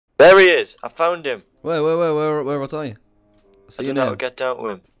There he is. I found him. Where are you? I don't know how to get down to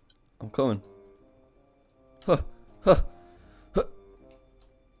him. I'm coming. Huh. Huh. Huh.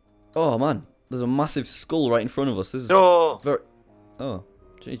 Oh man, there's a massive skull right in front of us. This is very... Oh,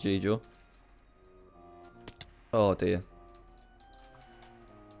 GG, Joe. Oh dear.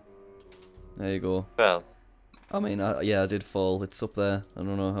 There you go. Well. I mean, yeah, I did fall. It's up there. I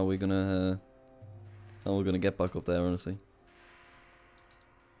don't know how we're gonna get back up there, honestly.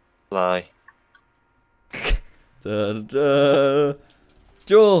 Fly. Da, da, da.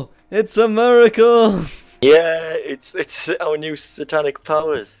 Joe, it's a miracle. Yeah, it's our new satanic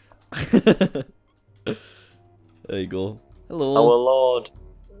powers. There you go. Hello. Our Lord.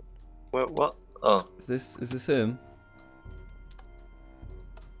 Wait, what? Oh. Is this him?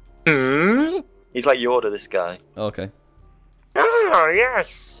 He's like Yoda, this guy. Okay. Ah,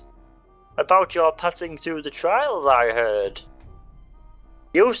 yes. About your passing through the trials, I heard.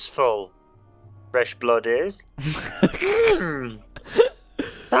 Useful. Fresh blood is.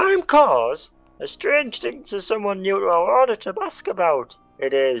 Time cause. A strange thing to someone new to our order to ask about.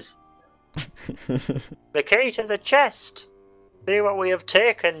 It is. The key to the chest. See what we have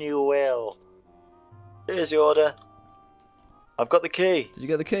taken, you will. Here's your order. I've got the key. Did you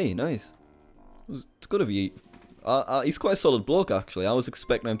get the key? Nice. It's good of you. He's quite a solid bloke, actually. I was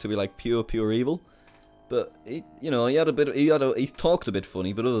expecting him to be like pure evil, but he talked a bit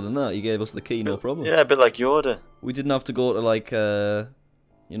funny. But other than that, he gave us the key, no problem. Yeah, a bit like Yoda. We didn't have to go to like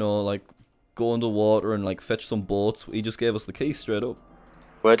like go underwater and like fetch some boats. He just gave us the key straight up.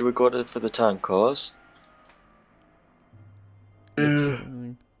 Where do we go to for the time cause?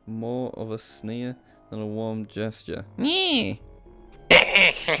 More of a sneer than a warm gesture.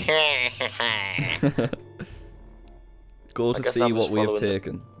 Go to see what we have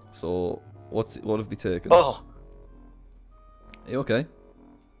taken. So, what have they taken? Oh! Are you okay?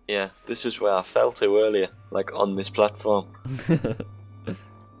 Yeah, this is where I fell to earlier, like on this platform.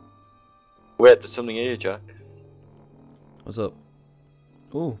 Wait, there's something here, Jack. What's up?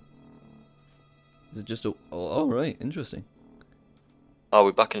 Oh. Is it just a... Oh, right, interesting. Oh,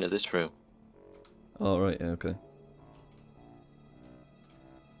 we're back into this room. Oh, right, yeah, okay.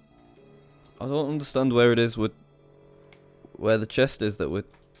 I don't understand where it is with... Where the chest is that we're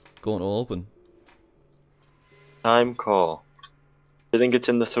going to open. Time core. Do you think it's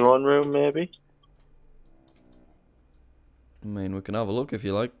in the throne room, maybe? I mean, we can have a look if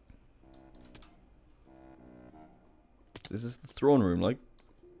you like. Is this the throne room, like?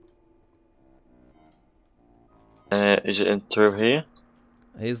 Is it in through here?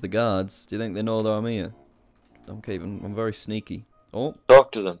 Here's the guards. Do you think they know that I'm here? I'm very sneaky. Oh.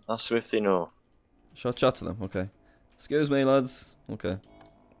 Talk to them. Ask if they know. Shall I chat to them? Okay. Excuse me, lads. Okay.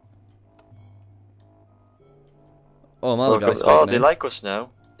 Oh, my guy's oh, they like us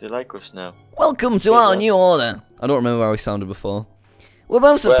now. They like us now. Welcome to our new order. I don't remember how he sounded before. We're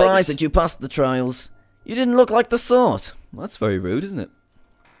both surprised that you passed the trials. You didn't look like the sort. Well, that's very rude, isn't it?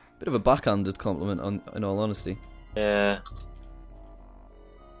 Bit of a backhanded compliment, in all honesty. Yeah.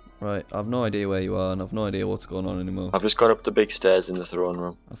 Right, I've no idea where you are, and I've no idea what's going on anymore. I've just got up the big stairs in the throne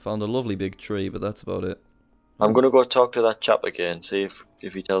room. I found a lovely big tree, but that's about it. I'm gonna go talk to that chap again, see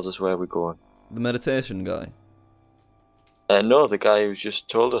if he tells us where we're going. The meditation guy? No, the guy who just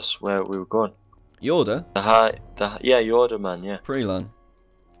told us where we were going. Yoda? Yeah, Yoda man, yeah. Prelan.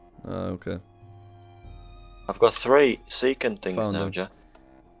 Oh, okay. I've got 3 seeking things Found now, him. Jack.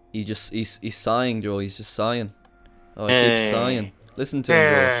 He's sighing, Joe. He's just sighing. Oh, he keeps sighing. Listen to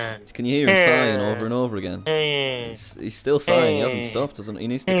him, Joe. Can you hear him sighing over and over again? He's still sighing. He hasn't stopped. He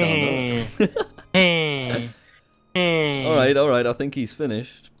needs to calm down. Alright. I think he's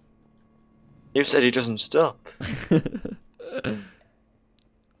finished. You said he doesn't stop.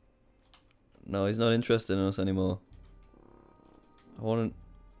 No, he's not interested in us anymore. What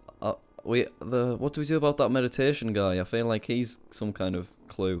do we do about that meditation guy? I feel like he's some kind of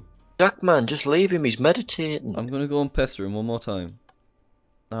clue. Jack, man, just leave him. He's meditating. I'm gonna go and pester him one more time.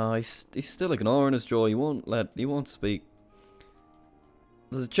 No, he's still ignoring us, Joe. He won't speak.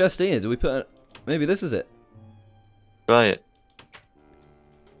 There's a chest here. Do we put it? Maybe this is it. Try it.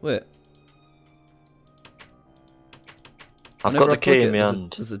 Wait. I've got the key in my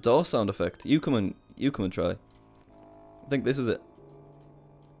hand. There's a door sound effect. You come and try. I think this is it.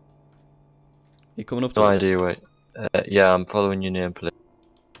 You coming up to us? No idea, wait. Yeah, I'm following your name, please.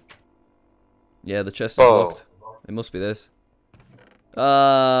 Yeah, the chest is locked. It must be this.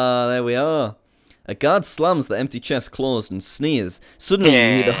 Ah, there we are. A guard slams the empty chest closed and sneers. Suddenly, you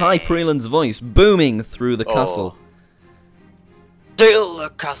hear the High Preland's voice booming through the castle. Seal the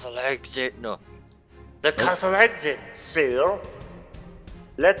castle exit, no. The castle exit, seal.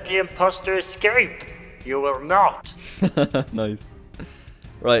 Let the imposter escape. You will not. Nice.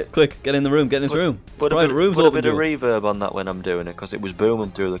 Right, quick, get in the room, get in his room. Put a Private bit, room's put a open, bit of Joe. reverb on that when I'm doing it, because it was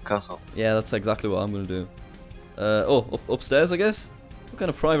booming through the castle. Yeah, that's exactly what I'm gonna do. Upstairs, I guess? What kind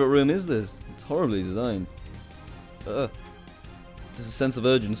of private room is this? It's horribly designed. There's a sense of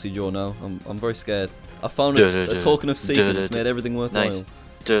urgency, Joe, now. I'm very scared. I found a token of secret. It's made everything worthwhile.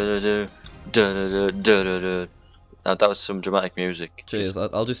 Nice. Now that was some dramatic music. Cheers,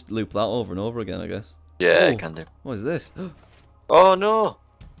 I'll just loop that over and over again, I guess. Yeah, Oh, I can do. what is this? Oh no!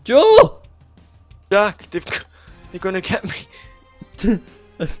 Joe! Jack, they're gonna get me.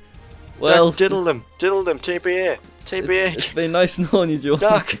 Well, Jack, diddle them, TBA, TBH. it's been nice knowing you, Joe.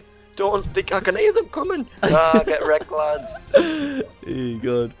 Jack, don't think I can hear them coming. Ah, get wrecked, lads. Hey,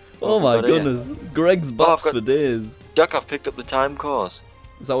 God. Oh my goodness. Greg's box for days. Jack, I've picked up the time cores.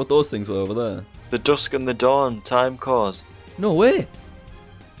 Is that what those things were over there? The dusk and the dawn time cores. No way.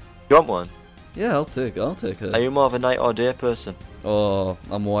 You want one? Yeah, I'll take it. Are you more of a night or day person? Oh,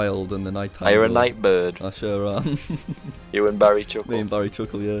 I'm wild in the night time. Are you a though. night bird? I sure am. You and Barry Chuckle. Me and Barry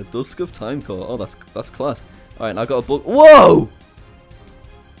Chuckle, yeah. Dusk of Time Core. Oh, that's class. Alright, I got a book. Whoa!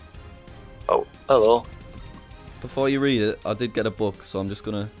 Oh, hello. Before you read it, I did get a book, so I'm just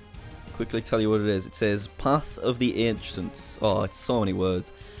gonna quickly tell you what it is. It says Path of the Ancients. Oh, it's so many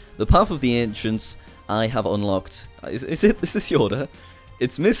words. The Path of the Ancients I have unlocked. Is this Yoda?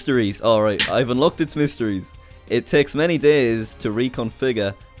 It's mysteries. Alright, I've unlocked its mysteries. It takes many days to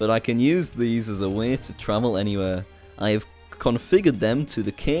reconfigure, but I can use these as a way to travel anywhere. I have configured them to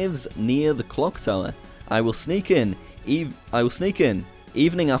the caves near the clock tower. I will sneak in evening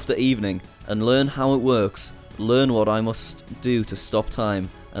after evening and learn how it works. Learn what I must do to stop time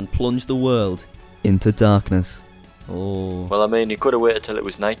and plunge the world into darkness. Oh. Well, I mean, he could have waited till it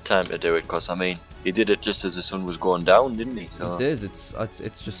was night time to do it, because, I mean, he did it just as the sun was going down, didn't he? So. It did. It's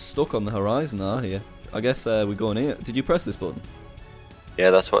just stuck on the horizon now here. I guess we go in here. Did you press this button?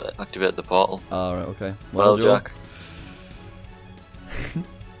 Yeah, that's what activated the portal. Alright, okay. Well, Joe. Jack.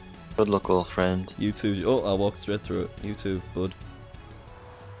 Good luck, old friend. You too. Oh, I walked straight through it. You too, bud.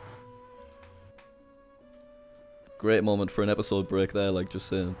 Great moment for an episode break there, like just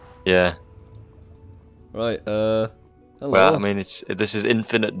saying. Yeah. Right, hello. Well, I mean, this is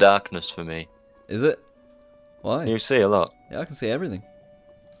infinite darkness for me. Is it? Why? You see a lot. Yeah, I can see everything.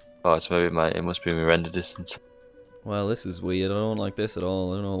 Oh, it must be my render distance. Well, this is weird. I don't like this at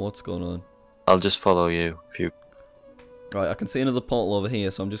all. I don't know what's going on. I'll just follow you. If you. Right, I can see another portal over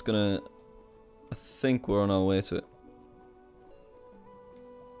here, so I'm just gonna... I think we're on our way to it.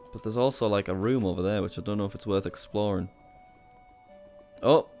 But there's also like a room over there, which I don't know if it's worth exploring.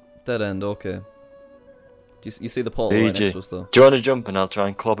 Oh, dead end, okay. You see the portal right next to us though? Do you want to jump and I'll try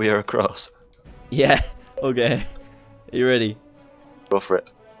and clobber you across? Yeah, okay. Are you ready? Go for it.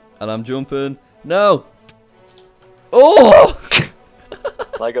 And I'm jumping. No! Oh!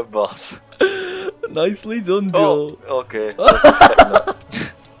 Like a boss. Nicely done, Joel. Oh, okay. I was expecting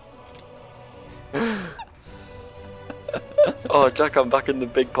that. Oh, Jack, I'm back in the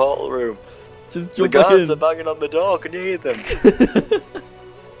big portal room. Just The jump back guards in. are banging on the door. Can you hear them?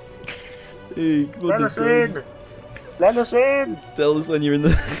 Hey, Let us in! Let us in! Tell us when you're in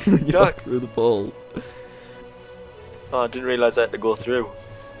the when you're Jack. back through the portal. Oh, I didn't realise I had to go through.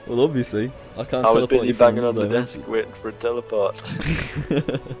 Well, obviously, I can't. I was teleport busy you from banging on the another desk waiting for a teleport.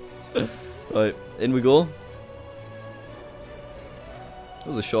 dimension. Right, in we go. That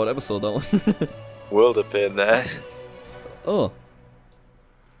was a short episode, that one. World of pain there. Oh.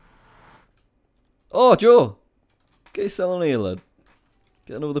 Oh, Joe! Get yourself on here, lad.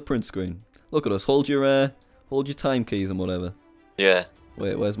 Get on over the print screen. Look at us. Hold your time keys and whatever. Yeah.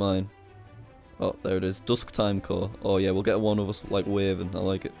 Wait, where's mine? Oh, there it is. Dusk Time Core. Oh yeah, we'll get one of us like waving. I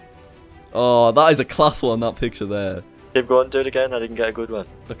like it. Oh, that is a class one. That picture there. Keep going, do it again. I didn't get a good one.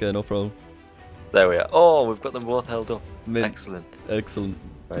 Okay, no problem. There we are. Oh, we've got them both held up. Mint. Excellent. Excellent.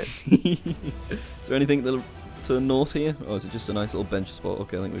 Right. Is there anything to note here, or is it just a nice little bench spot?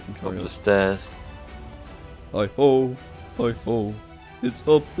 Okay, I think we can Up carry the on. stairs. Hi ho, hi ho. It's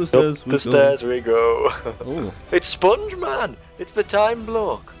up the stairs. Up the stairs we go. Oh, It's Sponge Man. It's the time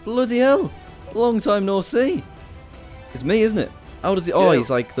bloke. bloody hell! Long time no see. It's me, isn't it? How does he? Oh, You. he's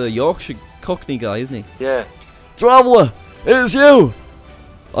like the Yorkshire Cockney guy, isn't he? Yeah. Traveller, it's you!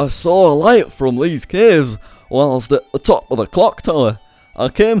 I saw a light from these caves whilst at the top of the clock tower. I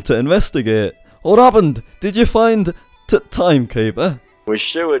came to investigate. What happened? Did you find Timekeeper? We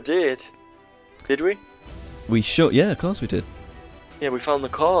sure did. Did we? We should. Yeah, of course we did. Yeah, we found the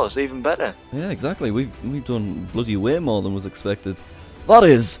cause. Even better. Yeah, exactly. We've done bloody way more than was expected. That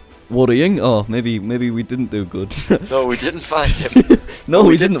is worrying. Oh, maybe we didn't do good. No, we didn't find him. No, Oh, we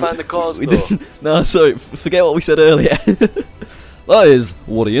we didn't didn't find the cause, We though. didn't. No, sorry. Forget what we said earlier. That is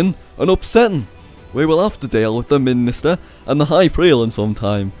worrying and upsetting. We will have to deal with the Minister and the High Priel in some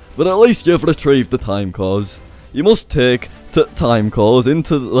time, but at least you've retrieved the time cores. You must take time cores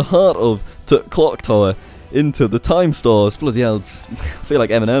into the heart of Clock Tower, into the time stores. Bloody hell, I feel like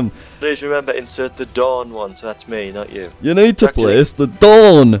Eminem. Please remember, insert the Dawn one, so that's me, not you. You need to Actually- place the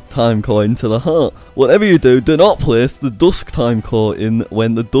Dawn time core into the heart. Whatever you do, do not place the Dusk time core in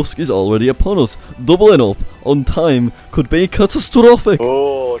when the dusk is already upon us. Doubling up on time could be catastrophic.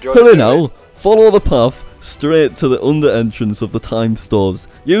 Oh, do you wanna Hurry do now, it? follow the path straight to the under entrance of the time stores.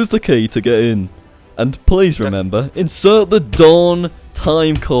 Use the key to get in. And please remember, insert the Dawn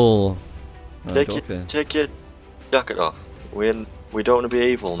time core. Right, okay. Take your jacket off. We don't want to be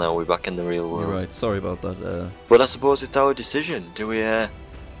evil now. We're back in the real world. You're right, sorry about that. But I suppose it's our decision. Do we? I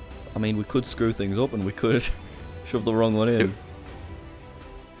mean, we could screw things up and we could shove the wrong one in.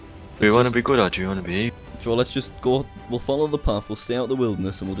 Do we want to be good or do we want to be evil? Sure, let's just go. We'll follow the path. We'll stay out the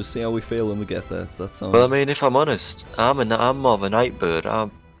wilderness and we'll just see how we feel when we get there. That sounds. Well, I mean, if I'm honest, I'm more of a night bird.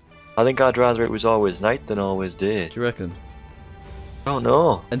 I think I'd rather it was always night than always day. Do you reckon? I don't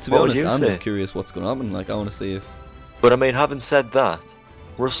know. And to be What would honest, you I'm say? just curious what's going to happen. Like, I want to see if. But I mean, having said that,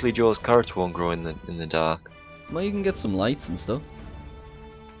 Rustly Joe's carrots won't grow in the dark. Well, you can get some lights and stuff.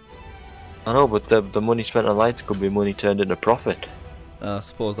 I know, but the money spent on lights could be money turned into profit. I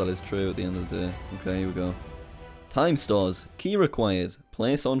suppose that is true at the end of the day. Okay, here we go. Time stores. Key required.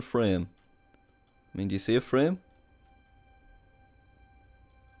 Place on frame. I mean, do you see a frame?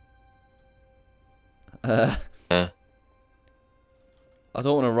 Yeah. I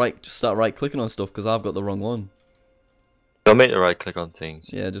don't want to just start right clicking on stuff because I've got the wrong one. Don't make the right click on things.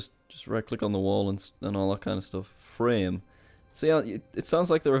 Yeah, just right click on the wall and all that kind of stuff. Frame. See, it sounds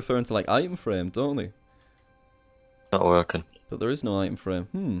like they're referring to like item frame, don't they? Not working. But there is no item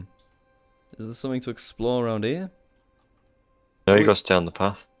frame. Is there something to explore around here? No, you got to stay on the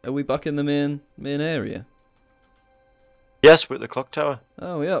path. Are we back in the main area? Yes, with the clock tower.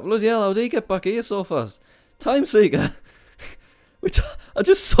 Oh yeah, bloody hell, how do you get back here so fast? Time Seeker! Which I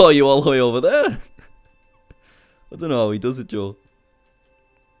just saw you all the way over there. I don't know how he does it, Joel. Is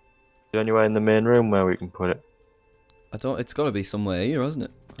there anywhere in the main room where we can put it? It's gotta be somewhere here, hasn't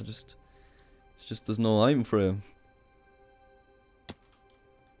it? It's just there's no item frame.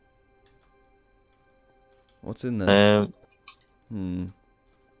 What's in there? You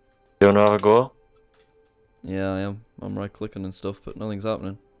wanna have a go? Yeah, I am. I'm right clicking and stuff, but nothing's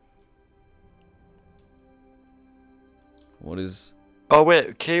happening. What is... Oh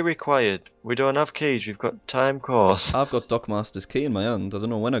wait, key required. We don't have keys, we've got time cores. I've got Dockmaster's key in my hand. I don't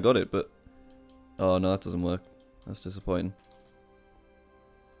know when I got it, but... Oh no, that doesn't work. That's disappointing.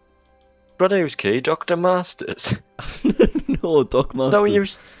 Brother, whose key? Dr. Masters. No, Dockmaster. No, you.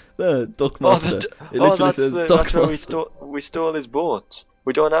 There, Dockmaster. It literally says that's where Dockmaster. we stole his boat.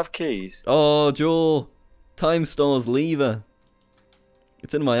 We don't have keys. Oh, Joe. Time Store's lever.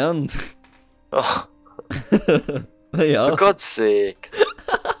 It's in my hand. Oh, There you are. for God's sake.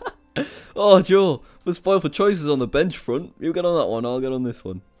 Oh, Joe. We're spoiled for choices on the bench front. You get on that one, I'll get on this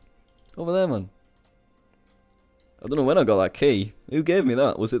one. Over there, man. I don't know when I got that key. Who gave me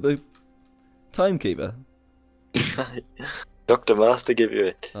that? Was it the timekeeper? Dr. Master give you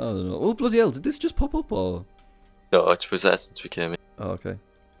it. I don't know. Oh, bloody hell. Did this just pop up or...? No, it's possessed since we came in. Oh, okay.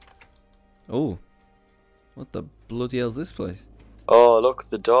 Oh. What the bloody hell's this place? Oh, look,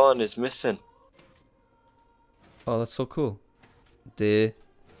 the dawn is missing. Oh, that's so cool. Day,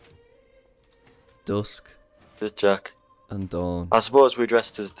 dusk, The Jack. and dawn. I suppose we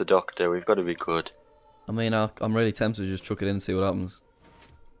dressed as the Doctor. We've got to be good. I mean, I'm really tempted to just chuck it in and see what happens.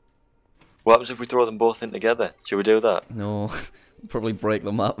 What happens if we throw them both in together? Should we do that? No, probably break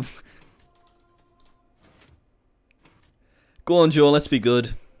the map. Go on, Joe, let's be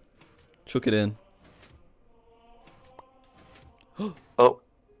good. Chuck it in. Oh.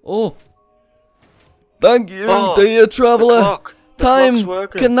 Oh! Thank you, Oh, dear The traveller! clock. The Time clock's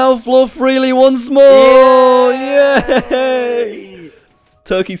working. can now flow freely once more! Yay! Yay!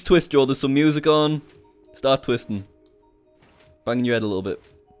 Turkey's twist, Joe. There's some music on. Start twisting. Banging your head a little bit.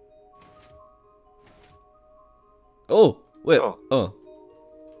 Oh! Wait. Oh. Oh.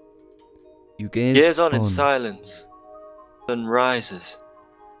 You gaze Gaze on in silence. Sun rises.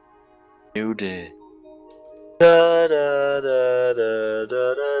 New day. Da, da, da, da,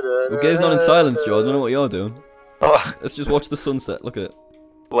 da, da, We're gazing on in silence, Joe. I don't know what you're doing. Oh, Let's just watch the sunset. Look at it.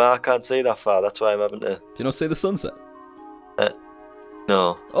 well, I can't see that far. That's why I'm having to. Do you not see the sunset?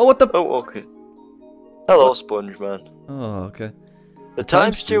 No. Oh, what the... Oh, okay. Hello, Sponge Man. Oh, okay. The time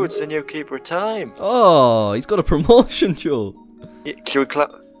time steward's the new keeper of time. Oh, he's got a promotion, Joe. Should we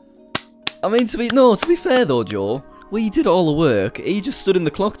clap? I mean, to be fair though, Joe, we did all the work. He just stood in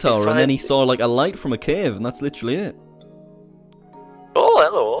the clock tower and then he saw like a light from a cave, and that's literally it. Oh,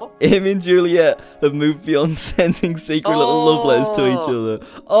 hello. Him and Juliet have moved beyond sending secret little love letters to each other.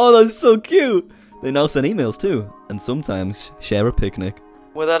 Oh, that's so cute. They now send emails too, and sometimes share a picnic.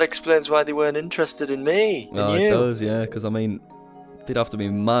 Well, that explains why they weren't interested in me. Oh, it does, yeah, because I mean, they'd have to be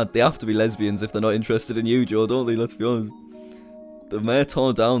mad. They have to be lesbians if they're not interested in you, Joe, don't they? Let's be honest. The mayor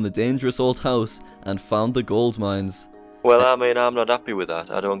tore down the dangerous old house and found the gold mines. Well, I mean, I'm not happy with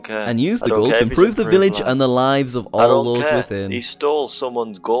that. I don't care. And used the gold to improve the village and the lives of all those within. He stole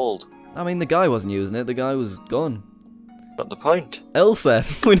someone's gold. I mean, the guy wasn't using it. The guy was gone. Not the point. Elsa,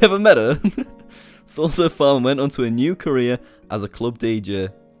 we never met her. Sold her farm and went on to a new career as a club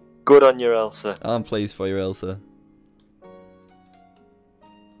DJ. Good on you, Elsa. I'm pleased for you, Elsa.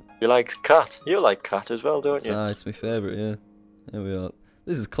 You like cat? You like cat as well, don't you? Ah, it's my favourite, yeah. There we are.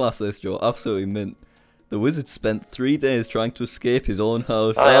 This is class, this, Joe. Absolutely mint. The wizard spent 3 days trying to escape his own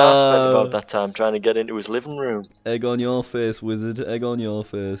house. I spent about that time trying to get into his living room. Egg on your face, wizard. Egg on your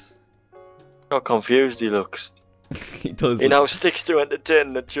face. How confused he looks. He does. He now sticks to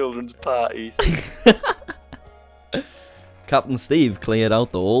entertaining at children's parties. Captain Steve cleared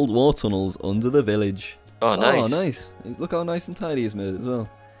out the old war tunnels under the village. Oh, nice. Oh, nice. Look how nice and tidy he's made it as well.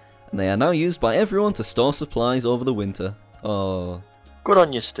 And they are now used by everyone to store supplies over the winter. Oh. Good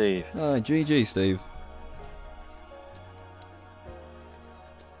on you, Steve. Ah, GG, Steve.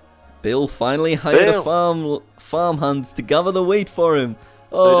 Bill finally hired a farmhand to gather the wheat for him.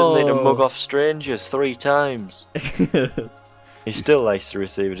 Oh. So he doesn't need to mug off strangers 3 times. He still likes to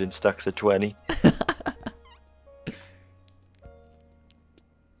receive it in stacks of 20.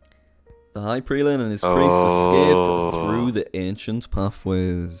 The High Prelin and his priests escaped through the ancient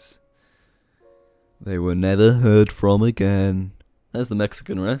pathways. They were never heard from again. There's the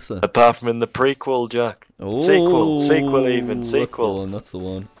Mexican wrestler. Apart from in the prequel, Jack. Oh, Sequel even, sequel. That's the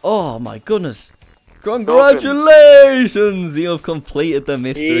one. Oh my goodness. Congratulations! You have completed the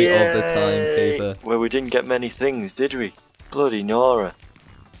mystery of the timekeeper. Well, we didn't get many things, did we? Bloody Nora.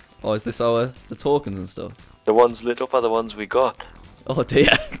 Oh, is this the tokens and stuff? The ones lit up are the ones we got. Oh dear.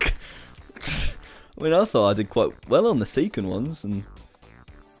 I mean, I thought I did quite well on the Seekin ones, and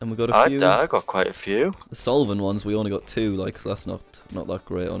we got a few. I got quite a few. The Solvin ones, we only got 2, like, so that's not that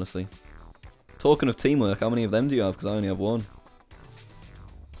great, honestly. Talking of teamwork, how many of them do you have? Because I only have 1.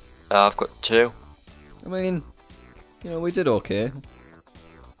 I've got 2. I mean, you know, we did okay.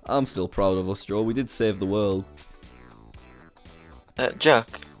 I'm still proud of us, Joe. We did save the world. Jack,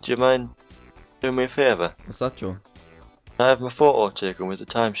 do you mind doing me a favour? What's that, Joe? I have my photo taken with the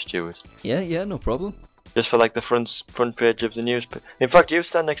Time Steward. Yeah, no problem. Just for like the front page of the newspaper. In fact, you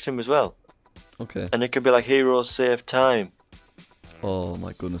stand next to him as well. Okay. And it could be like Heroes Save Time. Oh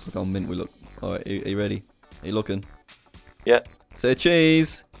my goodness, look how mint we look. Alright, are you ready? Are you looking? Yeah. Say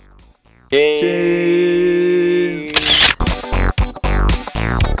cheese! Cheese!